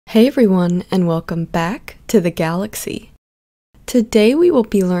Hey everyone, and welcome back to the galaxy. Today we will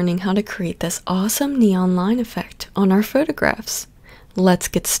be learning how to create this awesome neon line effect on our photographs. Let's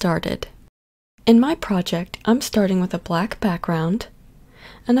get started. In my project, I'm starting with a black background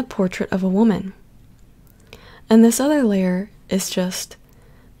and a portrait of a woman. And this other layer is just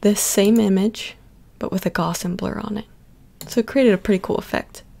this same image, but with a Gaussian blur on it. So it created a pretty cool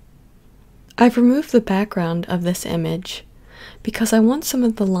effect. I've removed the background of this image because I want some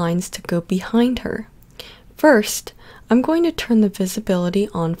of the lines to go behind her. First, I'm going to turn the visibility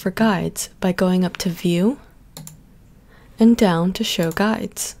on for guides by going up to View and down to Show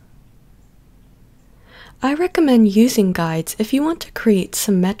Guides. I recommend using guides if you want to create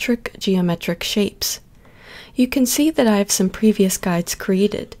symmetric geometric shapes. You can see that I have some previous guides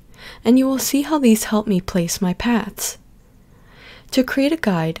created, and you will see how these help me place my paths. To create a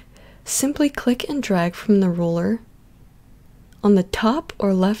guide, simply click and drag from the ruler on the top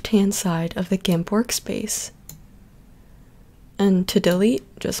or left-hand side of the GIMP workspace. And to delete,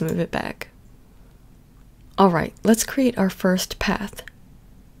 just move it back. Alright, let's create our first path.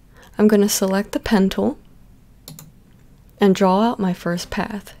 I'm going to select the pen tool and draw out my first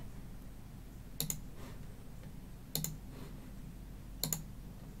path.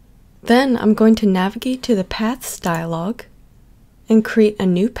 Then I'm going to navigate to the Paths dialog and create a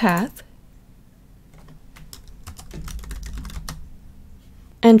new path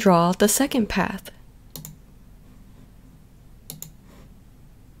and draw out the second path.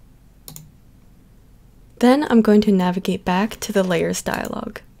 Then I'm going to navigate back to the Layers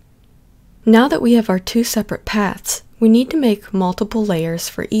dialog. Now that we have our two separate paths, we need to make multiple layers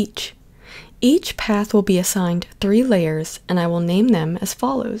for each. Each path will be assigned 3 layers, and I will name them as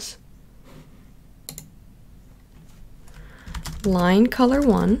follows. Line Color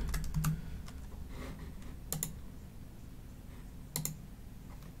 1,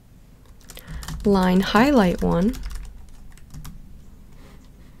 Line Highlight 1,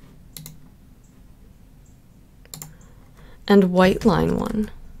 and White Line 1.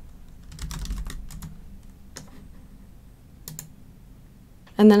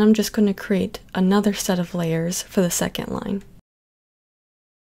 And then I'm just going to create another set of layers for the second line.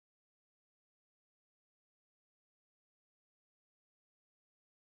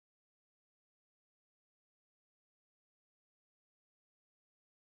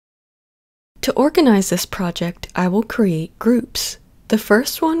 To organize this project, I will create groups. The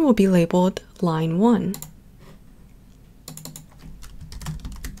first one will be labeled Line 1.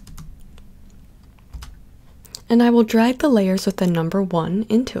 And I will drag the layers with the number 1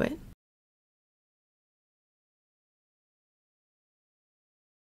 into it.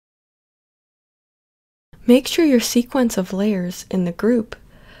 Make sure your sequence of layers in the group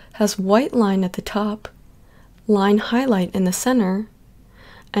has white line at the top, line highlight in the center,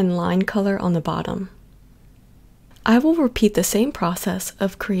 and line color on the bottom. I will repeat the same process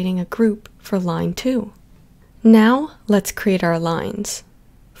of creating a group for line 2. Now let's create our lines.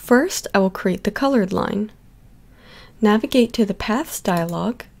 First, I will create the colored line. Navigate to the Paths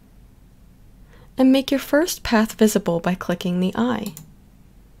dialog and make your first path visible by clicking the eye.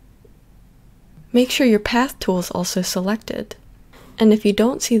 Make sure your path tool is also selected, and if you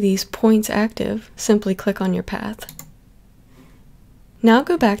don't see these points active, simply click on your path. Now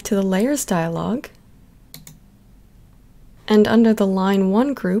go back to the Layers dialog, and under the Line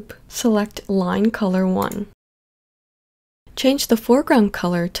 1 group, select Line Color 1. Change the foreground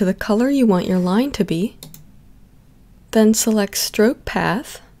color to the color you want your line to be, then select Stroke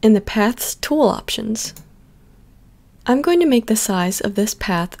Path in the Paths tool options. I'm going to make the size of this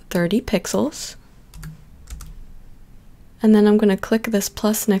path 30 pixels, and then I'm going to click this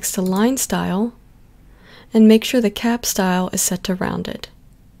plus next to Line Style and make sure the cap style is set to rounded.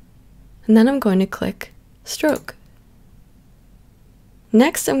 And then I'm going to click Stroke.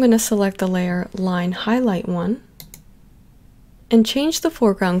 Next, I'm going to select the layer Line Highlight 1 and change the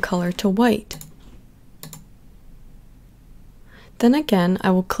foreground color to white. Then again,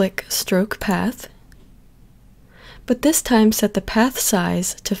 I will click Stroke Path, but this time set the path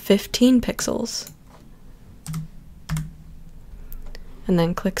size to 15 pixels. And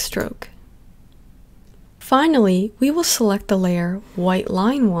then click Stroke. Finally, we will select the layer White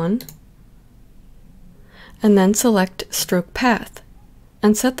Line 1 and then select Stroke Path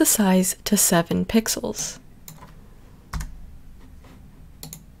and set the size to 7 pixels.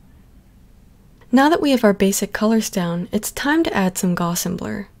 Now that we have our basic colors down, it's time to add some Gaussian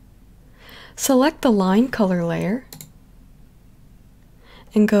blur. Select the line color layer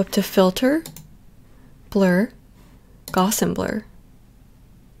and go up to Filter, Blur, Gaussian blur.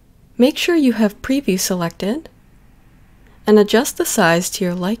 Make sure you have Preview selected and adjust the size to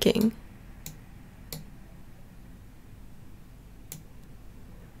your liking.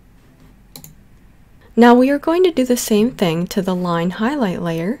 Now we are going to do the same thing to the line highlight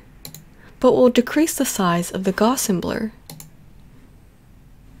layer, but we'll decrease the size of the Gaussian blur.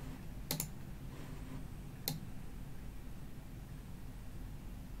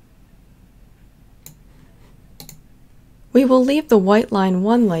 We will leave the white line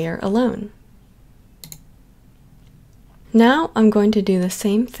 1 layer alone. Now I'm going to do the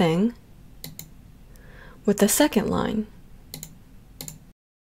same thing with the second line.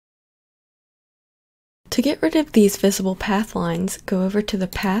 To get rid of these visible path lines, go over to the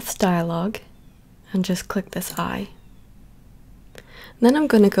Paths dialog and just click this eye. Then I'm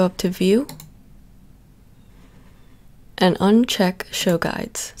going to go up to View and uncheck Show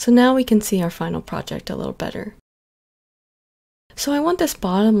Guides. So now we can see our final project a little better. So I want this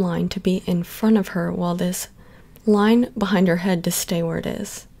bottom line to be in front of her while this line behind her head to stay where it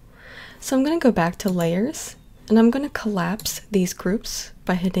is. So I'm going to go back to Layers and I'm going to collapse these groups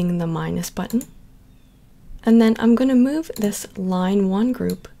by hitting the minus button. And then I'm going to move this line 1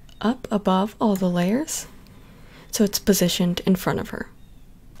 group up above all the layers so it's positioned in front of her.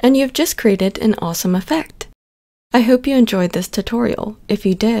 And you've just created an awesome effect. I hope you enjoyed this tutorial. If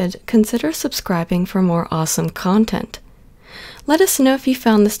you did, consider subscribing for more awesome content. Let us know if you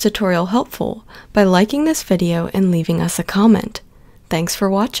found this tutorial helpful by liking this video and leaving us a comment. Thanks for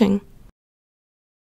watching.